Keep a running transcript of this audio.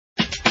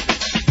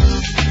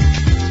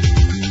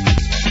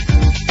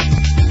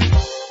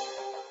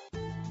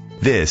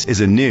This is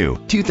a new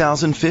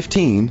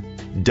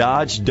 2015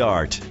 Dodge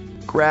Dart.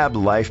 Grab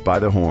life by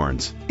the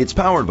horns. It's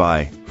powered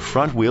by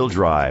front-wheel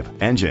drive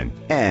engine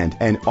and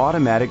an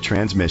automatic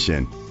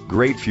transmission.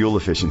 Great fuel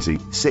efficiency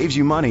saves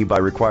you money by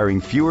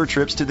requiring fewer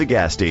trips to the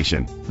gas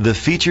station. The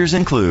features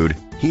include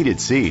heated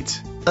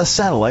seats, a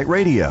satellite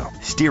radio,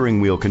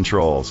 steering wheel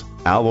controls,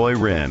 alloy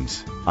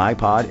rims,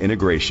 iPod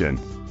integration,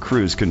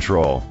 cruise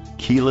control,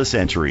 keyless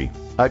entry,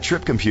 a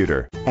trip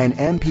computer, an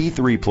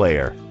MP3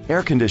 player,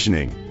 air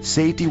conditioning.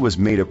 Safety was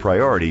made a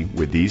priority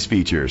with these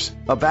features: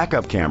 a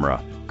backup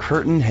camera,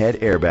 curtain head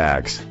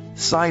airbags,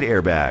 side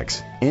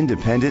airbags,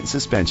 independent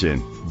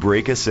suspension,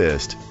 brake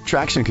assist,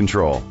 traction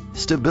control,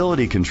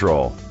 stability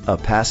control, a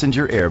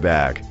passenger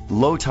airbag,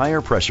 low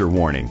tire pressure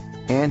warning,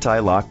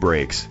 anti-lock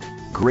brakes.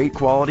 Great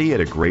quality at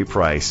a great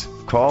price.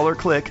 Call or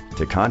click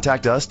to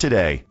contact us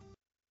today.